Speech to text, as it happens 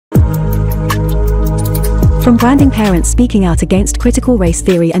From branding parents speaking out against critical race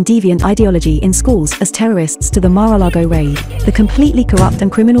theory and deviant ideology in schools as terrorists to the Mar-a-Lago raid, the completely corrupt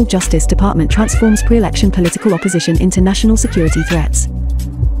and criminal Justice Department transforms pre-election political opposition into national security threats.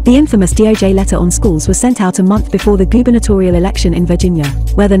 The infamous DOJ letter on schools was sent out a month before the gubernatorial election in Virginia,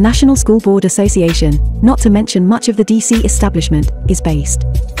 where the National School Board Association, not to mention much of the DC establishment, is based.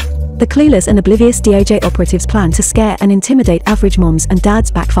 The clueless and oblivious DOJ operatives' plan to scare and intimidate average moms and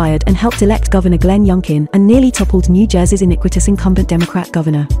dads backfired and helped elect Governor Glenn Youngkin and nearly toppled New Jersey's iniquitous incumbent Democrat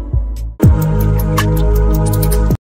governor.